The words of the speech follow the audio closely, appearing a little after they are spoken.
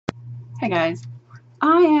Hey guys,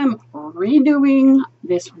 I am redoing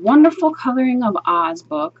this wonderful Coloring of Oz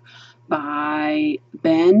book by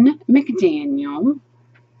Ben McDaniel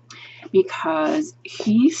because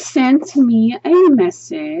he sent me a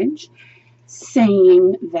message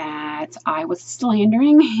saying that I was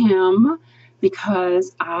slandering him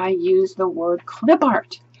because I used the word clip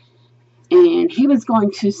art. And he was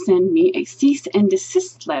going to send me a cease and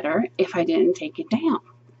desist letter if I didn't take it down.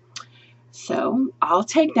 So I'll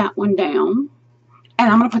take that one down. And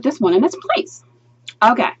I'm going to put this one in its place.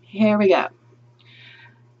 Okay, here we go.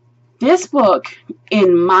 This book,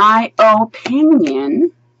 in my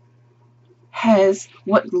opinion, has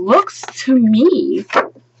what looks to me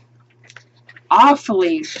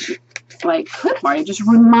awfully like clip art. It just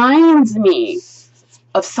reminds me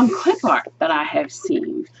of some clip art that I have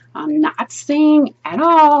seen. I'm not saying at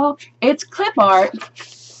all it's clip art,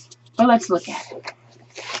 but let's look at it.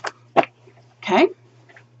 Okay,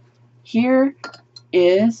 here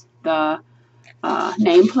is the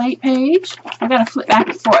nameplate page. I gotta flip back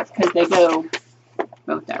and forth because they go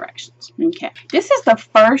both directions. Okay, this is the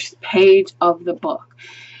first page of the book.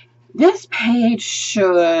 This page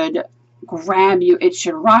should grab you. It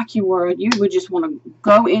should rock you where you would just want to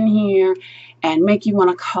go in here and make you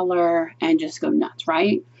want to color and just go nuts,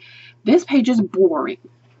 right? This page is boring.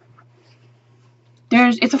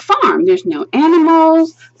 It's a farm. There's no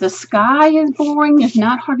animals. The sky is boring. There's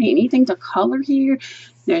not hardly anything to color here.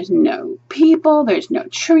 There's no people. There's no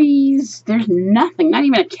trees. There's nothing. Not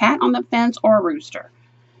even a cat on the fence or a rooster.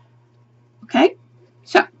 Okay?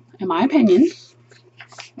 So, in my opinion,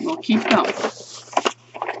 we'll keep going.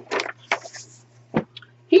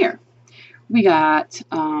 Here, we got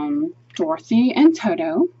Dorothy and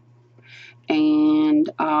Toto. And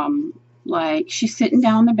like she's sitting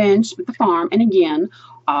down on the bench with the farm, and again,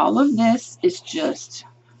 all of this is just,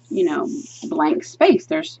 blank space.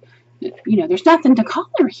 There's nothing to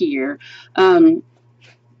color here. I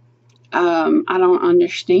don't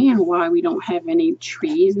understand why we don't have any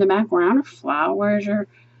trees in the background or flowers or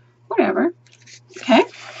whatever. Okay.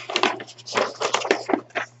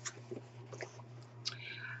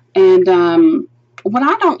 And what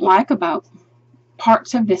I don't like about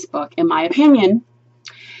parts of this book, in my opinion,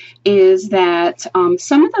 is that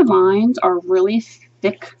some of the lines are really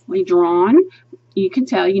thickly drawn. You can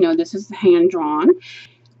tell, this is hand drawn.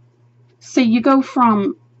 So you go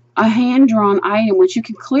from a hand drawn item, which you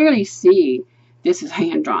can clearly see this is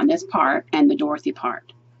hand drawn, this part and the Dorothy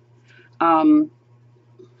part. The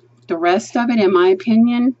rest of it, in my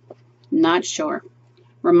opinion, not sure.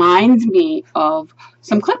 Reminds me of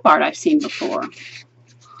some clip art I've seen before.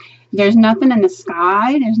 There's nothing in the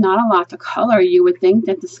sky. There's not a lot to color. You would think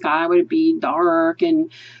that the sky would be dark and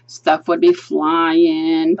stuff would be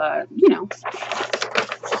flying, but,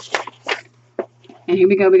 And here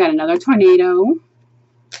we go. We got another tornado.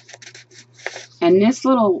 And this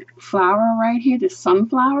little flower right here, the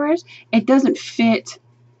sunflowers, it doesn't fit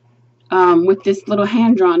with this little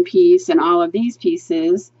hand-drawn piece and all of these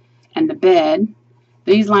pieces and the bed.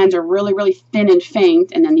 These lines are really, really thin and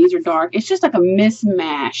faint, and then these are dark. It's just like a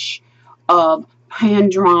mismatch of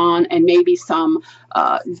hand-drawn and maybe some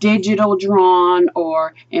digital drawn,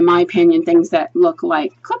 or, in my opinion, things that look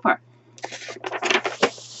like clip art.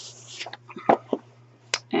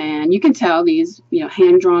 And you can tell these,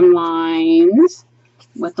 hand-drawn lines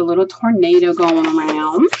with the little tornado going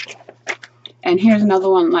around. And here's another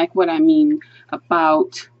one like what I mean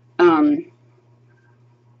about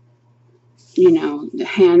the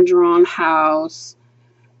hand-drawn house,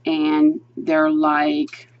 and they're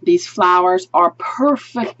like, these flowers are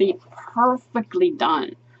perfectly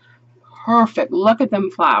done. Perfect. Look at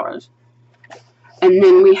them flowers. And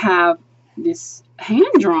then we have this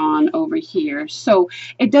hand-drawn over here. So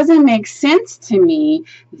it doesn't make sense to me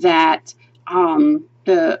that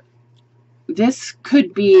this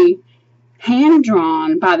could be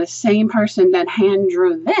hand-drawn by the same person that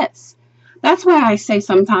hand-drew this. That's why I say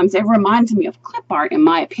sometimes it reminds me of clip art, in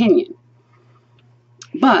my opinion.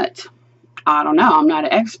 But, I don't know. I'm not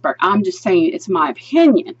an expert. I'm just saying it's my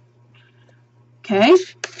opinion. Okay?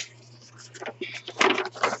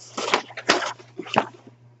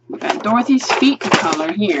 We've got Dorothy's feet to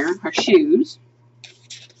color here. Her shoes.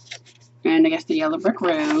 And I guess the yellow brick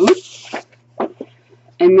road.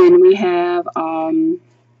 And then we have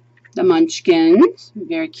the Munchkins.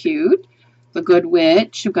 Very cute. The Good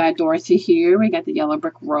Witch. We've got Dorothy here. We got the yellow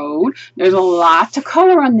brick road. There's a lot to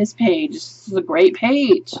color on this page. This is a great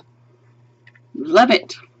page. Love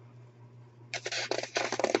it.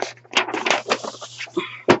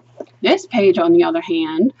 This page, on the other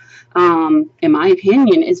hand, in my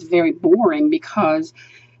opinion, is very boring because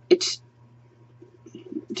it's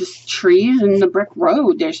just trees and the brick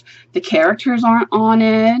road. The characters aren't on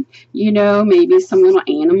it. You know, maybe some little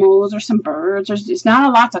animals or some birds. There's not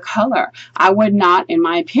a lot to color. I would not, in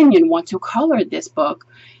my opinion, want to color this book,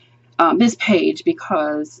 this page,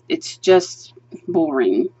 because it's just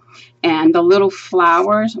boring. And the little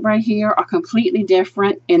flowers right here are completely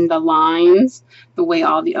different in the lines. The way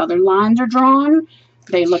all the other lines are drawn,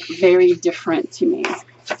 they look very different to me.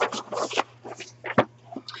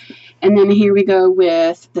 And then here we go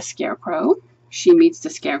with the Scarecrow. She meets the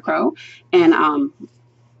Scarecrow. And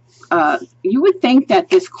you would think that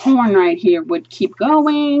this corn right here would keep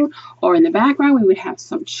going, or in the background we would have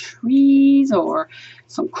some trees or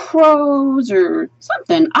some crows or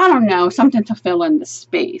something. I don't know, something to fill in the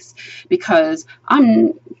space, because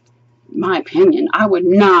my opinion, I would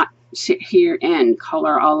not sit here and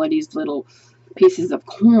color all of these little pieces of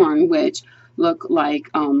corn, which look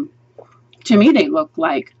like, to me,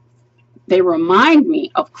 they remind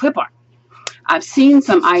me of clip art. I've seen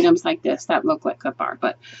some items like this that look like clip art,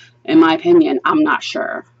 but in my opinion, I'm not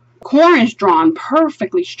sure. Corn is drawn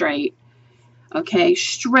perfectly straight. Okay,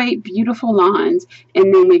 straight, beautiful lines.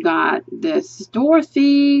 And then we got this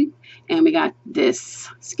Dorothy, and we got this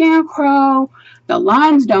Scarecrow. The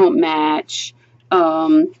lines don't match.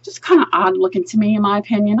 Just kind of odd looking to me, in my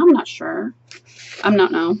opinion. I'm not sure. I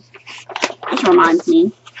don't know. Just reminds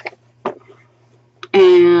me.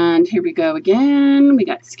 And here we go again. We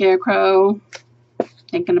got Scarecrow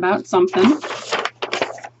thinking about something.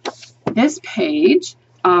 This page,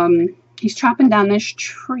 he's chopping down this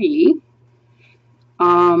tree.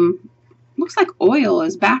 Looks like oil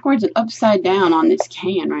is backwards and upside down on this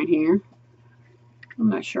can right here. I'm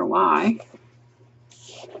not sure why.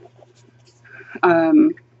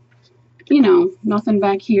 You know, nothing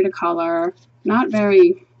back here to color. Not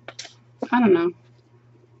very, I don't know.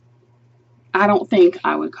 I don't think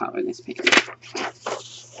I would color this page.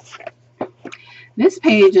 This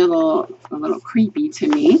page is a little creepy to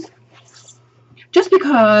me, just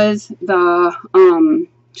because the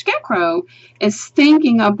Scarecrow is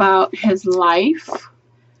thinking about his life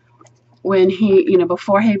when he, you know,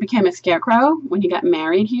 before he became a Scarecrow, when he got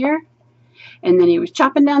married here, and then he was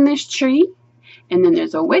chopping down this tree, and then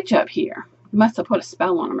there's a witch up here. Must have put a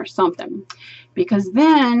spell on him or something, because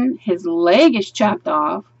then his leg is chopped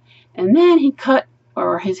off, and then he cut,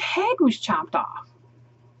 or his head was chopped off.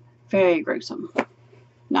 Very gruesome.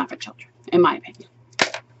 Not for children, in my opinion.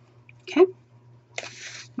 Okay.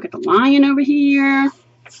 We got the lion over here.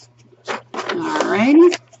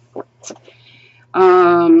 Alrighty.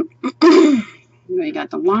 We got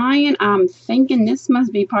the lion. I'm thinking this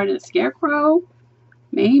must be part of the Scarecrow.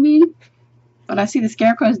 Maybe. But I see the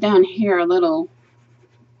Scarecrow's down here a little.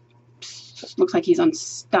 Looks like he's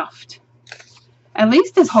unstuffed. At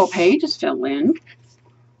least this whole page is filled in.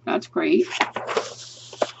 That's great.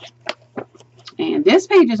 And this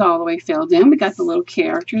page is all the way filled in. We got the little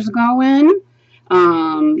characters going.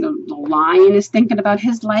 The lion is thinking about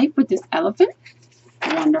his life with this elephant.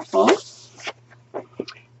 Wonderful.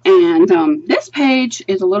 And this page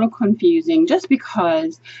is a little confusing just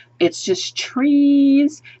because it's just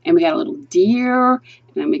trees, and we got a little deer, and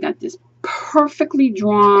then we got this perfectly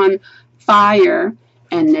drawn fire,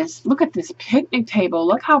 and this, look at this picnic table.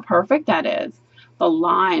 Look how perfect that is. The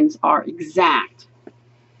lines are exact.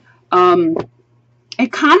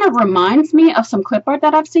 It kind of reminds me of some clip art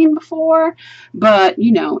that I've seen before, but,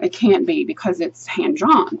 you know, it can't be because it's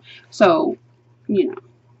hand-drawn. So, you know,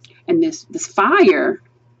 and this fire,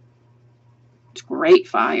 it's great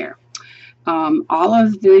fire. All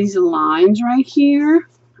of these lines right here,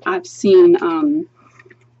 I've seen,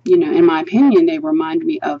 you know, in my opinion, they remind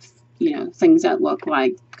me of, you know, things that look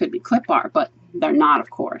like could be clip art, but they're not, of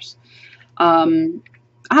course.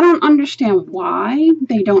 I don't understand why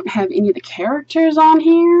they don't have any of the characters on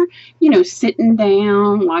here, you know, sitting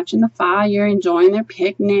down, watching the fire, enjoying their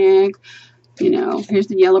picnic. You know, here's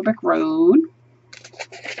the yellow brick road.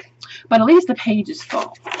 But at least the page is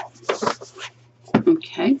full.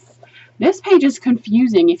 Okay. This page is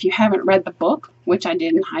confusing if you haven't read the book, which I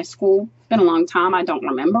did in high school. It's been a long time. I don't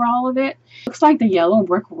remember all of it. Looks like the yellow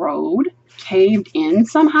brick road caved in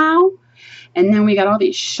somehow. And then we got all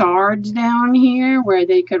these shards down here where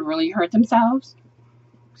they could really hurt themselves.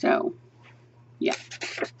 So, yeah.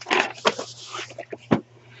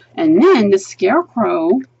 And then the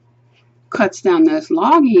Scarecrow cuts down this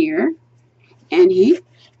log here, and he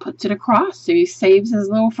puts it across so he saves his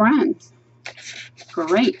little friends.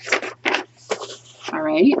 Great. All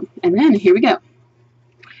right. And then here we go.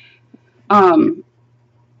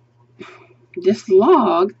 This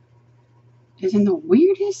log is in the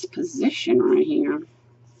weirdest position right here.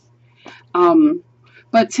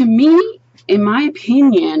 But to me, in my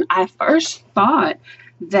opinion, I first thought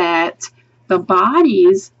that the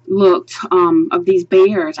bodies looked, of these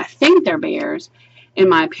bears, I think they're bears, in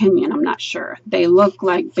my opinion, I'm not sure. They look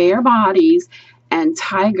like bear bodies and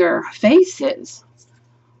tiger faces.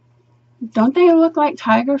 Don't they look like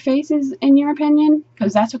tiger faces in your opinion?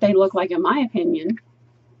 Because that's what they look like in my opinion.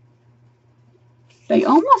 They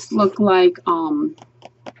almost look like,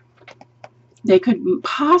 they could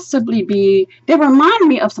possibly be, they remind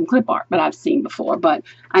me of some clip art that I've seen before, but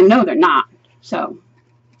I know they're not. So,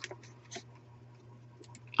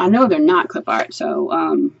 I know they're not clip art.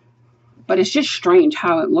 So, but it's just strange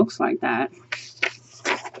how it looks like that.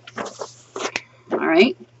 All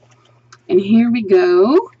right. And here we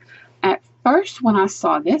go. At first, when I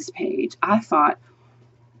saw this page, I thought,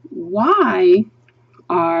 why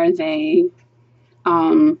are they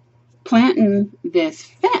planting this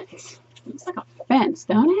fence? Looks like a fence,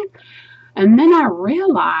 don't it? And then I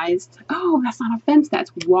realized, oh, that's not a fence,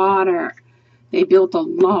 that's water. They built a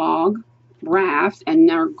log raft and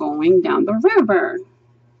they're going down the river.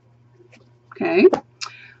 Okay.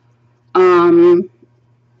 And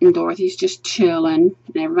Dorothy's just chilling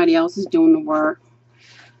and everybody else is doing the work.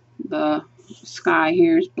 The sky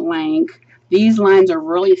here is blank. These lines are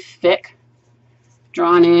really thick,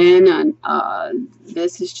 drawn in, and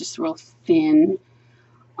this is just real thin.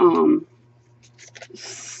 I'm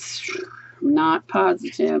not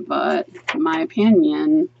positive, but in my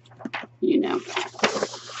opinion, you know.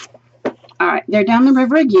 All right, they're down the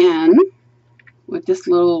river again with this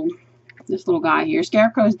little guy here.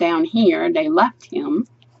 Scarecrow's down here. They left him.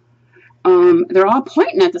 They're all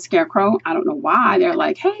pointing at the Scarecrow. I don't know why. They're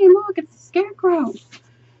like, hey, look, it's the Scarecrow.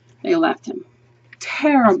 They left him.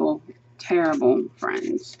 Terrible, terrible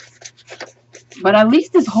friends. But at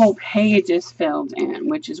least this whole page is filled in,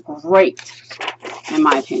 which is great, in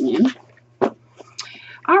my opinion.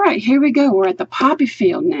 All right, here we go. We're at the poppy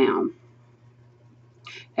field now.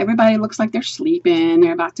 Everybody looks like they're sleeping.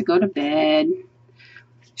 They're about to go to bed.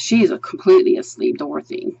 She's completely asleep,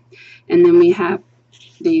 Dorothy. And then we have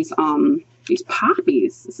these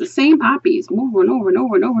poppies. It's the same poppies over and over and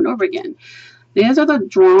over and over and over again. These are the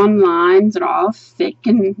drawn lines that are all thick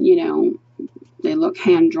and, you know, they look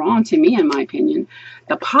hand-drawn to me, in my opinion.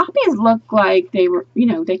 The poppies look like they were, you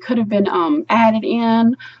know, they could have been added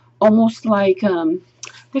in almost like,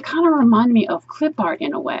 they kind of remind me of clip art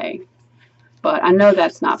in a way. But I know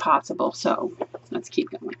that's not possible, so let's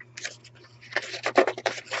keep going.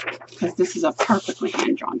 Because this is a perfectly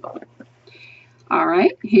hand-drawn book. All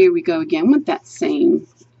right, here we go again with that same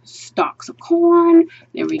stalks of corn.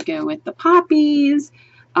 There we go with the poppies.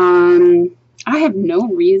 I have no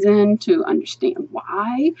reason to understand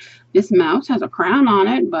why this mouse has a crown on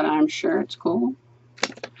it, but I'm sure it's cool.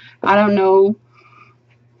 I don't know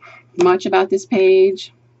much about this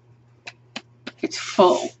page. It's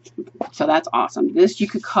full, so that's awesome. This you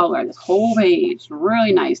could color this whole page.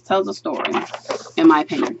 Really nice. Tells a story, in my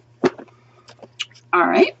opinion. All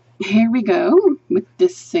right, here we go with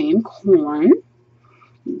this same corn.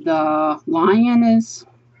 The lion is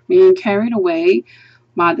being carried away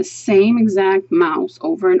by the same exact mouse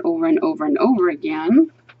over and over and over and over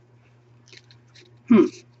again. I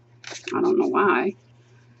don't know why.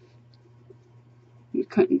 You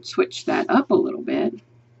couldn't switch that up a little bit.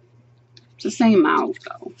 It's the same mouse,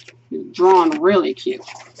 though. It's drawn really cute.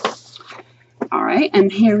 All right,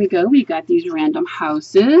 and here we go. We got these random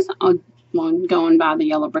houses. One going by the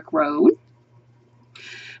yellow brick road.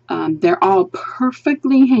 They're all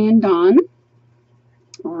perfectly hand-done.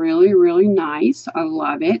 Really, really nice. I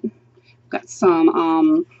love it. Got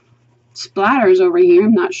some splatters over here.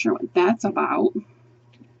 I'm not sure what that's about.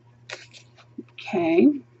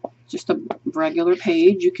 Okay. Just a regular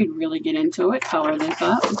page. You could really get into it. Color this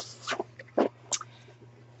up.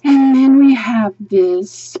 And then we have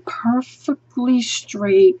this perfectly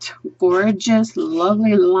straight, gorgeous,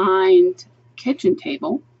 lovely lined kitchen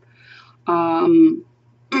table.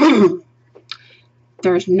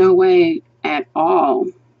 There's no way at all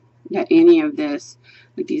that any of this,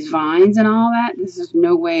 like these vines and all that, this is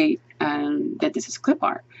no way that this is clip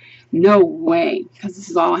art. No way, because this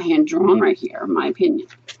is all hand drawn right here, in my opinion.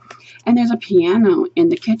 And there's a piano in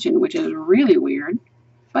the kitchen, which is really weird.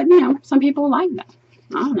 But, you know, some people like that.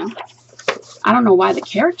 I don't know. I don't know why the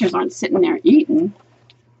characters aren't sitting there eating.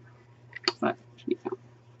 But, you know,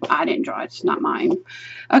 I didn't draw it. It's not mine.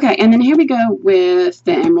 Okay, and then here we go with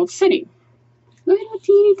the Emerald City. Little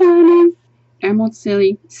teeny tiny Emerald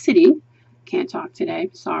City. Can't talk today.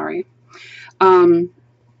 Sorry. Not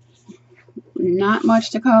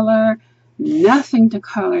much to color. Nothing to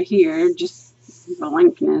color here. Just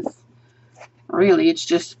blankness. Really, it's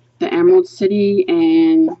just the Emerald City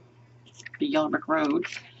and the yellow brick road.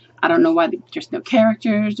 I don't know why there's no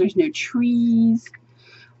characters, there's no trees.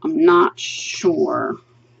 I'm not sure,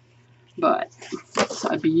 but it's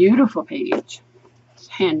a beautiful page. It's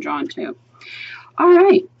hand drawn too. All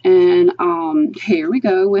right, and here we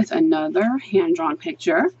go with another hand drawn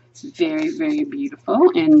picture. It's very, very beautiful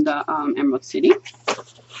in the Emerald City.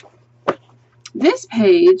 This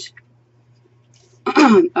page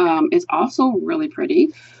is also really pretty.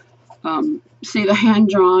 See the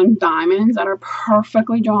hand-drawn diamonds that are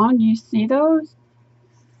perfectly drawn? Do you see those?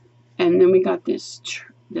 And then we got this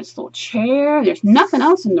little chair. There's nothing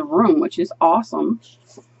else in the room, which is awesome.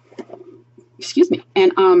 Excuse me.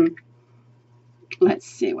 And let's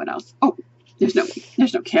see what else. Oh, there's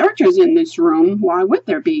no characters in this room. Why would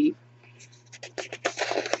there be?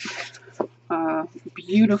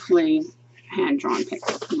 Beautifully hand-drawn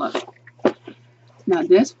picture. Love it. Now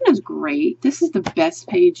this one is great. This is the best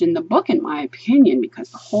page in the book in my opinion because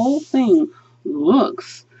the whole thing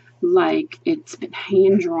looks like it's been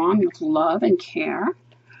hand-drawn with love and care.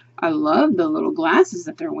 I love the little glasses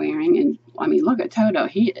that they're wearing, and I mean look at Toto.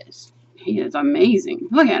 He is amazing.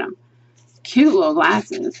 Look at him. Cute little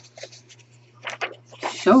glasses.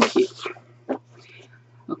 So cute.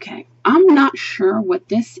 Okay, I'm not sure what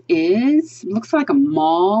this is. It looks like a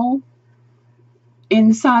mall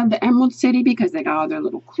inside the Emerald City because they got all their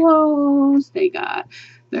little clothes. They got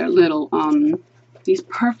their little, these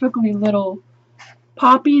perfectly little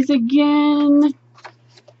poppies again.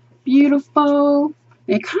 Beautiful.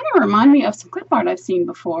 They kind of remind me of some clip art I've seen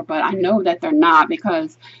before, but I know that they're not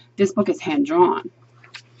because this book is hand-drawn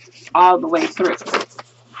all the way through.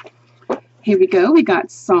 Here we go. We got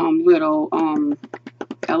some little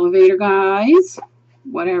elevator guys,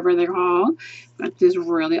 whatever they're called. Got this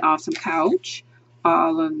really awesome couch.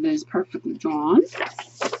 All of this perfectly drawn.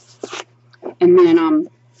 And then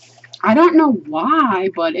I don't know why,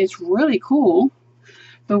 but it's really cool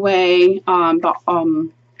the way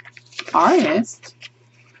the artist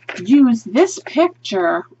used this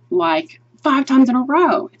picture like 5 times in a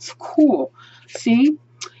row. It's cool. See,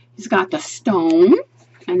 he's got the stone,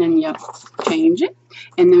 and then you change it,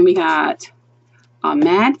 and then we got a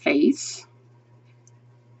mad face.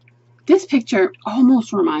 This picture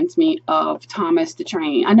almost reminds me of Thomas the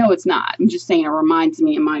Train. I know it's not. I'm just saying it reminds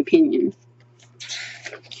me in my opinion.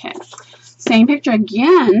 Okay. Same picture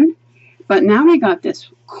again, but now we got this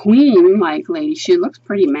queen-like lady. She looks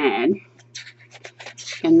pretty mad.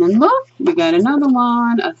 And then look, we got another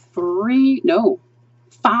one. A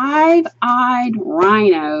 5-eyed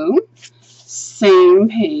rhino. Same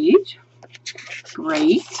page.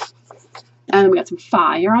 Great. And we got some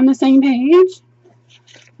fire on the same page.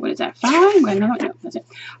 What is that? 5? No, that's it.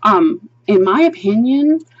 In my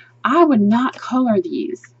opinion, I would not color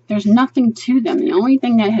these. There's nothing to them. The only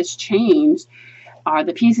thing that has changed are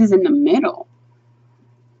the pieces in the middle.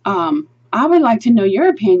 I would like to know your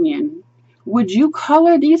opinion. Would you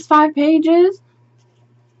color these 5 pages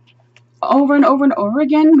over and over and over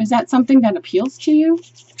again? Was that something that appeals to you?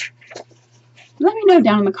 Let me know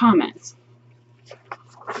down in the comments.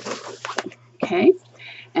 Okay.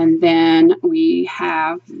 And then we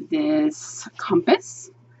have this compass.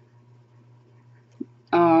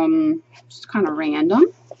 Just kind of random.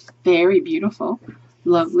 Very beautiful.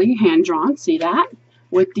 Lovely. Hand-drawn. See that?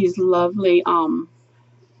 With these lovely, what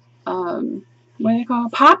do they call?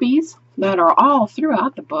 Poppies that are all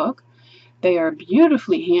throughout the book. They are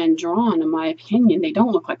beautifully hand-drawn, in my opinion. They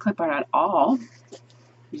don't look like clip art at all.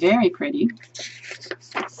 Very pretty.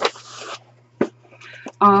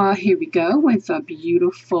 Here we go with a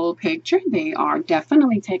beautiful picture. They are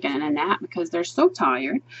definitely taking a nap because they're so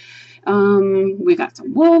tired. We got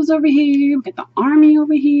some wolves over here. We got the army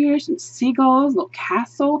over here. Some seagulls, little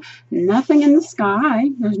castle. Nothing in the sky.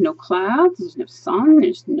 There's no clouds. There's no sun.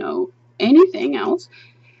 There's no anything else.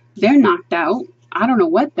 They're knocked out. I don't know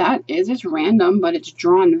what that is. It's random, but it's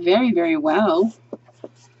drawn very, very well.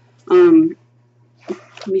 Let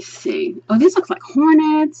me see. Oh, these look like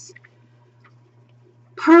hornets.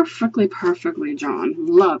 Perfectly, perfectly drawn.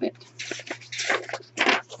 Love it.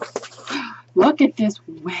 Look at this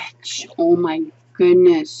witch. Oh my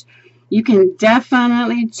goodness. You can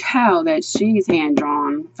definitely tell that she's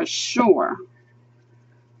hand-drawn for sure.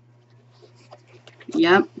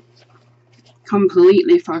 Yep.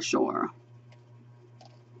 Completely for sure.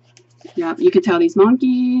 Yep, you can tell these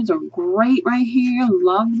monkeys are great right here.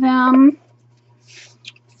 Love them.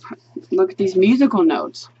 Look at these musical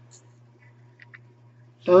notes.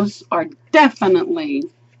 Those are definitely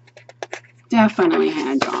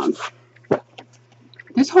hand-drawn.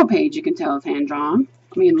 This whole page you can tell is hand-drawn.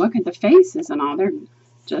 I mean, look at the faces and all. They're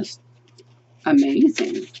just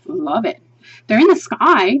amazing. Love it. They're in the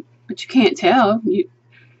sky. but you can't tell.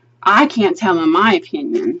 I can't tell, in my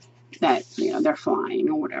opinion, that, you know, they're flying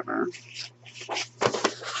or whatever.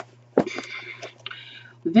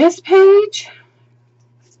 This page,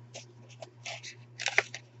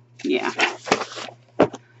 yeah.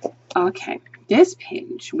 Okay, this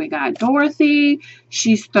page, we got Dorothy.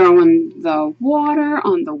 She's throwing the water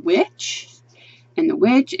on the witch, and the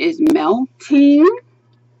witch is melting.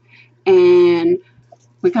 And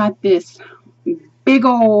we got this big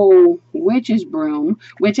old witch's broom,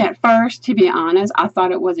 which at first, to be honest, I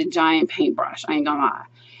thought it was a giant paintbrush. I ain't gonna lie.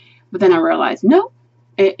 But then I realized, no,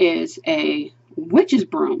 it is a witch's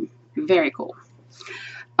broom. Very cool.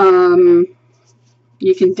 You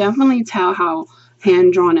can definitely tell how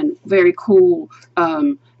hand-drawn and very cool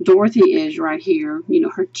Dorothy is right here. You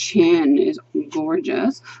know, her chin is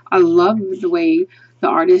gorgeous. I love the way the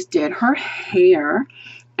artist did her hair.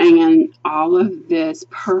 And all of this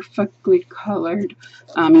perfectly colored,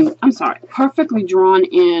 perfectly drawn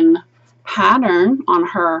in pattern on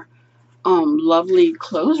her lovely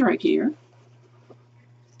clothes right here.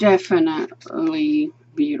 Definitely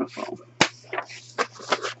beautiful.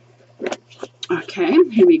 Okay,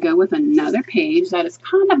 here we go with another page that is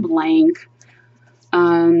kind of blank.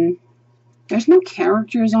 There's no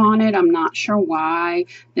characters on it. I'm not sure why.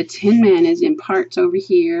 The Tin Man is in parts over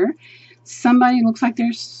here. Somebody looks like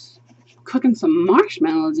they're cooking some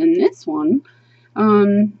marshmallows in this one.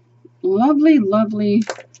 Lovely, lovely,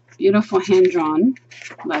 beautiful hand-drawn.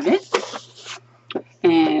 Love it.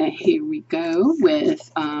 And here we go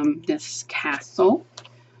with this castle.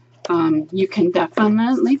 You can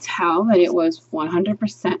definitely tell that it was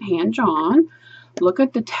 100% hand-drawn. Look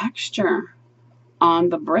at the texture on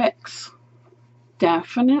the bricks.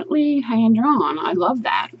 Definitely hand-drawn. I love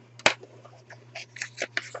that.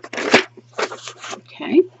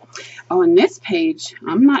 Okay. Oh, and this page,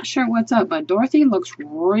 I'm not sure what's up, but Dorothy looks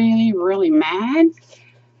really, really mad.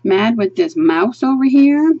 Mad with this mouse over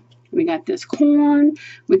here. We got this corn.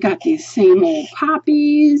 We got these same old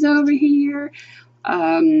poppies over here.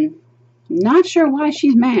 Not sure why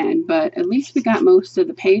she's mad, but at least we got most of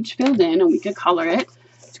the page filled in and we could color it.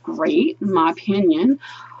 It's great, in my opinion.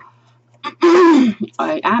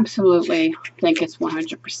 I absolutely think it's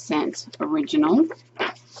 100% original.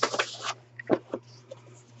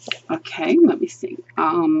 Okay, let me see.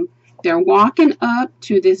 They're walking up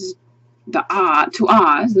to Oz,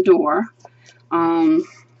 the door. Let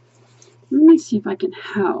me see if I can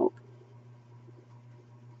help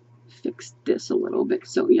fix this a little bit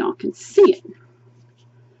so y'all can see it.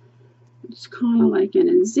 It's kind of like in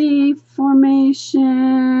a Z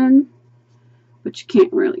formation, but you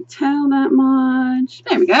can't really tell that much.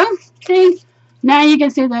 There we go. See? Now you can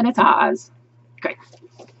see that it's Oz. Great.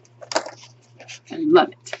 I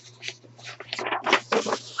love it.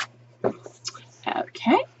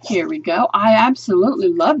 Okay, here we go. I absolutely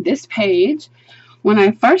love this page. When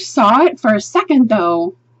I first saw it, for a second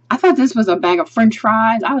though, I thought this was a bag of French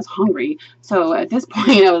fries. I was hungry. So at this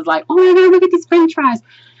point, I was like, oh my God, look at these French fries.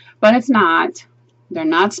 But it's not. They're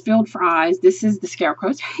not spilled fries. This is the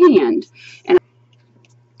Scarecrow's hand. And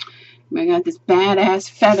we got this badass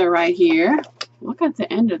feather right here. Look at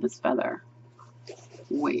the end of this feather.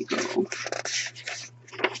 Way cool.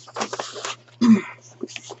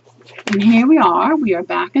 And here we are. We are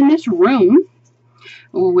back in this room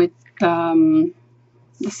with the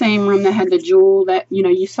same room that had the jewel that, you know,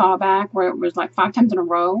 you saw back where it was like 5 times in a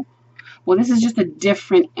row. Well, this is just a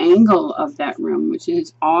different angle of that room, which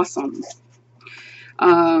is awesome.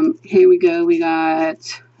 Here we go. We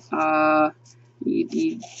got your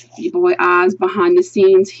boy Oz behind the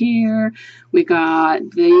scenes here. We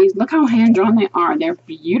got these. Look how hand-drawn they are. They're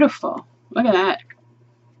beautiful. Look at that.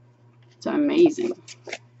 It's amazing.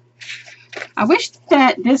 I wish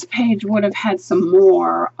that this page would have had some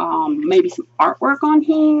more, maybe some artwork on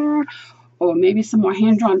here, or maybe some more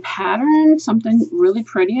hand-drawn patterns, something really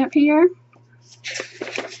pretty up here.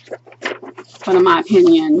 But in my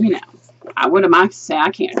opinion, you know, what am I to say?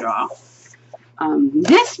 I can't draw.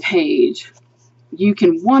 This page, you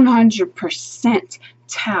can 100%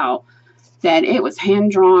 tell that it was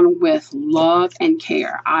hand-drawn with love and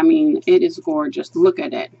care. I mean, it is gorgeous. Look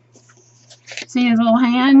at it. See his little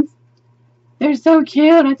hands? They're so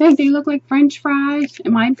cute. I think they look like French fries,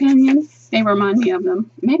 in my opinion. They remind me of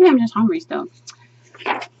them. Maybe I'm just hungry still.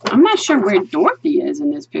 I'm not sure where Dorothy is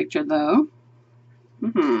in this picture, though.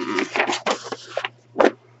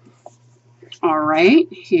 All right,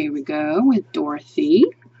 here we go with Dorothy.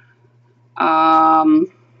 I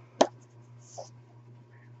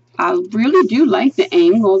really do like the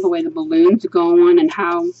angle, the way the balloons are going, and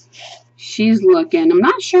how She's looking. I'm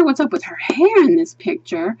not sure what's up with her hair in this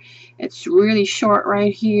picture. It's really short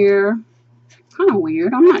right here. Kind of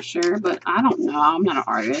weird. I'm not sure, but I don't know. I'm not an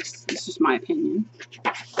artist. It's just my opinion.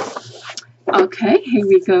 Okay, here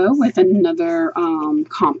we go with another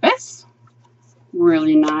compass.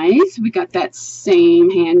 Really nice. We got that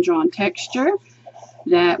same hand-drawn texture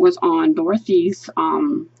that was on Dorothy's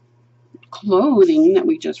clothing that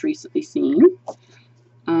we just recently seen.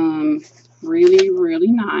 Really,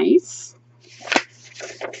 really nice.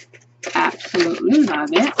 Absolutely love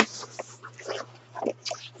it.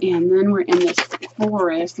 And then we're in this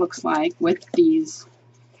forest, looks like, with these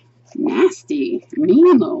nasty,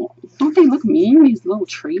 mean little, don't they look mean, these little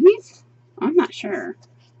trees? I'm not sure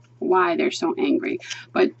why they're so angry,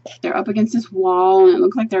 but they're up against this wall and it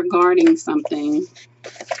looks like they're guarding something.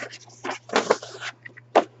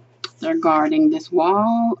 They're guarding this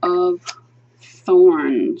wall of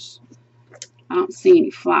thorns. I don't see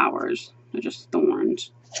any flowers. They're just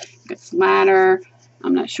thorns. This ladder.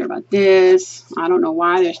 I'm not sure about this. I don't know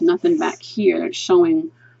why there's nothing back here that's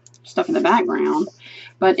showing stuff in the background.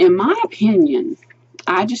 But in my opinion,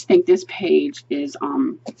 I just think this page is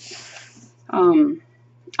I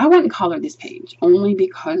wouldn't color this page only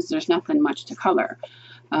because there's nothing much to color.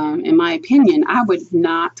 In my opinion, I would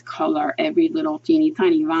not color every little teeny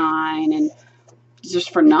tiny vine and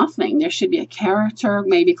just for nothing. There should be a character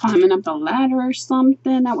maybe climbing up the ladder or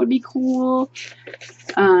something. That would be cool.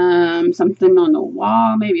 Something on the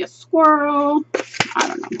wall, maybe a squirrel. I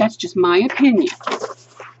don't know. That's just my opinion.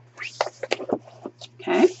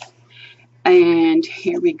 Okay. And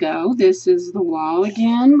here we go. This is the wall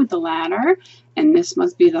again with the ladder. And this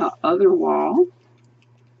must be the other wall.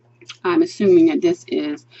 I'm assuming that this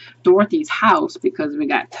is Dorothy's house because we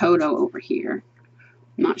got Toto over here.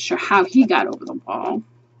 Not sure how he got over the wall.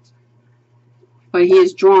 But he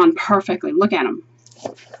is drawn perfectly. Look at him.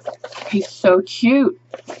 He's so cute.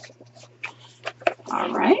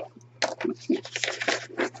 All right. What's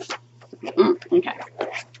next? Okay.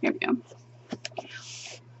 Here we go.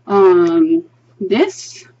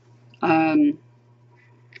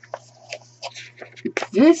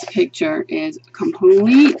 This picture is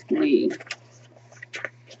completely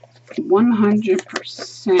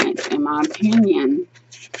 100%, in my opinion,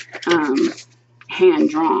 hand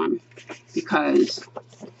drawn, because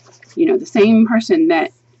you know the same person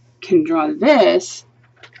that can draw this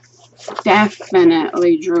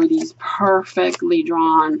definitely drew these perfectly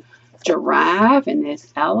drawn giraffe and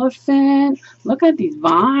this elephant. Look at these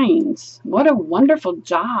vines. What a wonderful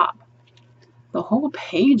job. The whole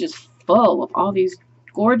page is full of all these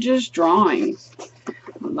gorgeous drawings.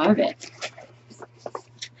 Love it.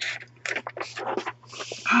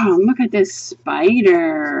 Oh, look at this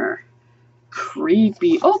spider.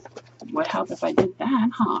 Creepy. Oh, what help if I did that,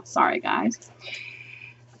 huh? Sorry, guys.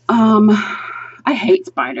 I hate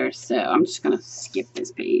spiders, so I'm just gonna skip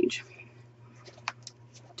this page.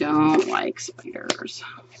 Don't like spiders.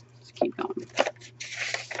 Let's keep going.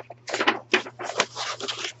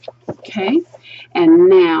 Okay, and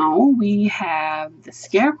now we have the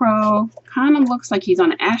scarecrow. Kind of looks like he's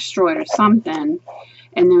on an asteroid or something.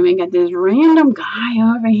 And then we got this random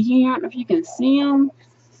guy over here. I don't know if you can see him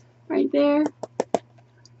right there.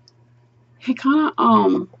 He kind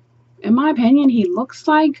of, in my opinion, he looks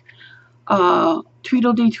like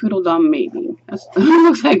Tweedledee Tweedledum maybe. It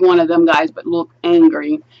looks like one of them guys, but look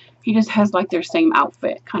angry. He just has like their same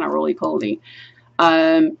outfit, kind of roly-poly.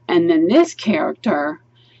 And then this character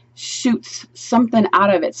shoots something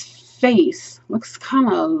out of its face. Looks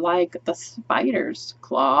kind of like the spider's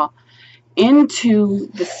claw into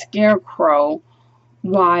the scarecrow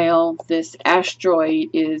while this asteroid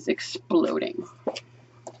is exploding.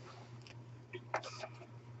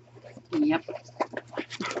 Yep.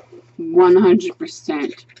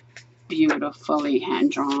 100% beautifully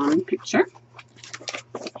hand-drawn picture.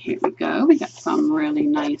 Here we go. We got some really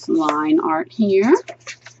nice line art here.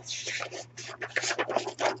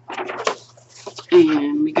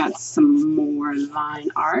 And we got some more line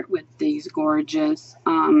art with these gorgeous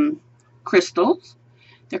crystals.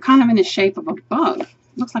 They're kind of in the shape of a bug.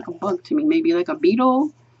 Looks like a bug to me. Maybe like a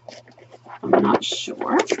beetle. I'm not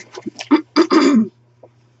sure.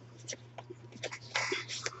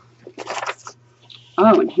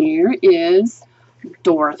 Oh, and here is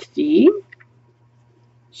Dorothy.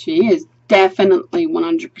 She is definitely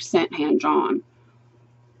 100% hand-drawn.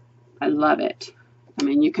 I love it. I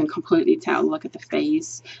mean, you can completely tell. Look at the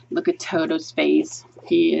face. Look at Toto's face.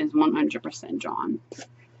 He is 100% drawn.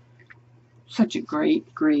 Such a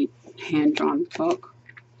great, great hand-drawn book.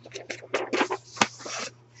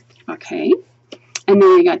 Okay. And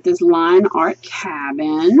then we got this line art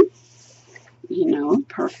cabin. you know,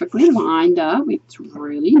 perfectly lined up. It's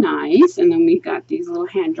really nice. And then we got these little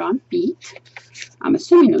hand-drawn feet. I'm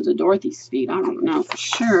assuming those are Dorothy's feet. I don't know for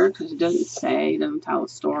sure because it doesn't say, it doesn't tell a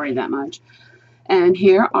story that much. And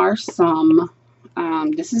here are some,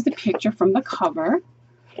 this is the picture from the cover.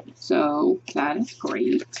 So that is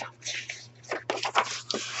great.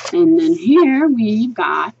 And then here we've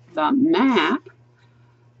got the map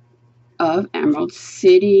of Emerald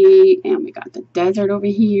City, and we got the desert over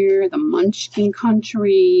here, the Munchkin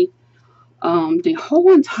country. The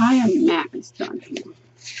whole entire map is done here.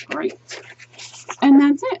 Great. And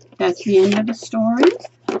that's it. That's the end of the story.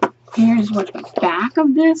 Here's what the back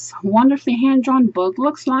of this wonderfully hand-drawn book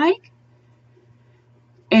looks like.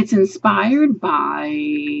 It's inspired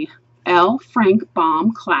by L. Frank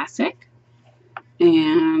Baum Classic.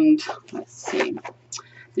 And let's see.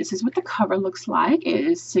 This is what the cover looks like. It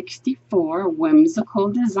is 64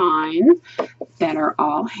 whimsical designs that are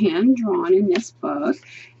all hand-drawn in this book.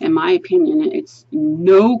 In my opinion, it's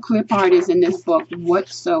no clip art is in this book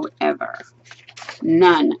whatsoever.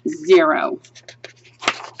 None. Zero.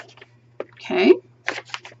 Okay.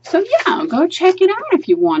 So yeah, go check it out if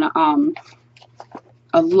you want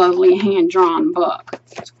a lovely hand-drawn book.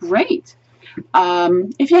 It's great.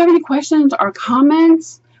 If you have any questions or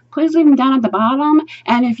comments, please leave them down at the bottom.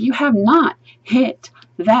 And if you have not hit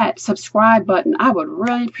that subscribe button, I would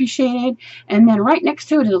really appreciate it. And then right next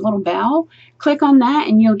to it is a little bell. Click on that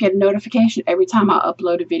and you'll get a notification every time I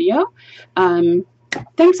upload a video.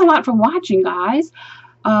 Thanks a lot for watching, guys.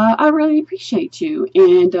 I really appreciate you.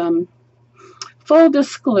 And full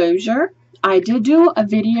disclosure, I did do a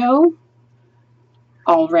video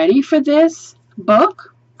already for this book.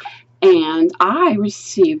 And I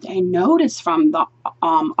received a notice from the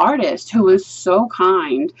artist who was so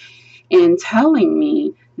kind in telling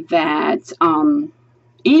me that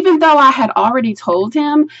even though I had already told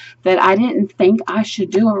him that I didn't think I should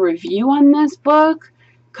do a review on this book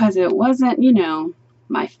because it wasn't, you know,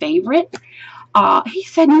 my favorite, he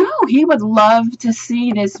said no, he would love to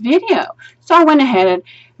see this video. So I went ahead,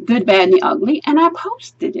 Good, Bad, and the Ugly, and I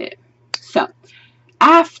posted it. So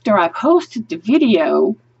after I posted the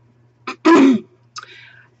video, I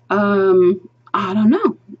don't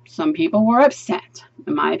know. Some people were upset,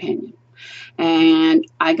 in my opinion. And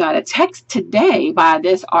I got a text today by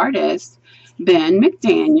this artist, Ben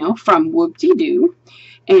McDaniel from Whoop-De-Doo.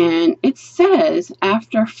 And it says,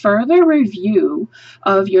 after further review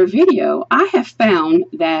of your video, I have found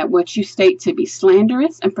that what you state to be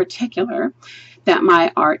slanderous, in particular, that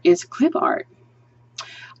my art is clip art.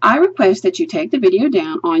 I request that you take the video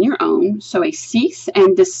down on your own so a cease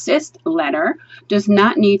and desist letter does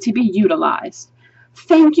not need to be utilized.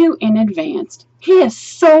 Thank you in advance. He is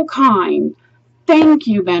so kind. Thank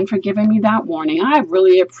you, Ben, for giving me that warning. I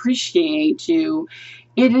really appreciate you.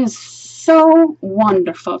 It is so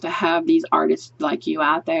wonderful to have these artists like you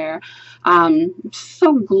out there. I'm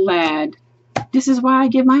so glad. This is why I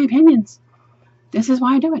give my opinions. This is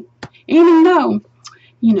why I do it. Even though,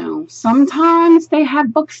 you know, sometimes they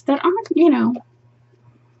have books that aren't, you know,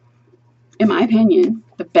 in my opinion,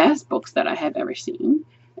 the best books that I have ever seen.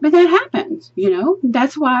 But that happens, you know.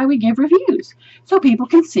 That's why we give reviews. So people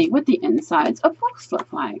can see what the insides of books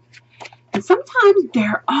look like. And sometimes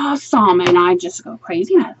they're awesome and I just go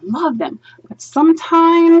crazy and I love them. But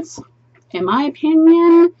sometimes, in my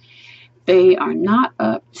opinion, they are not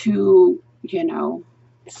up to, you know,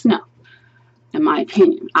 snuff. In my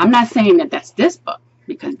opinion. I'm not saying that that's this book,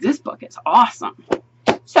 because this book is awesome.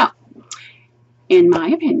 So, in my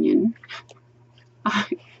opinion, I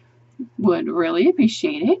would really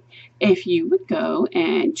appreciate it if you would go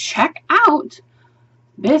and check out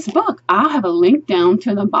this book. I'll have a link down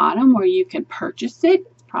to the bottom where you can purchase it.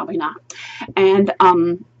 Probably not. And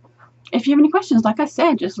if you have any questions, like I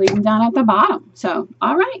said, just leave them down at the bottom. So,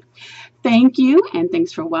 all right. Thank you, and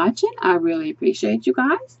thanks for watching. I really appreciate you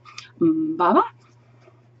guys. Bye-bye.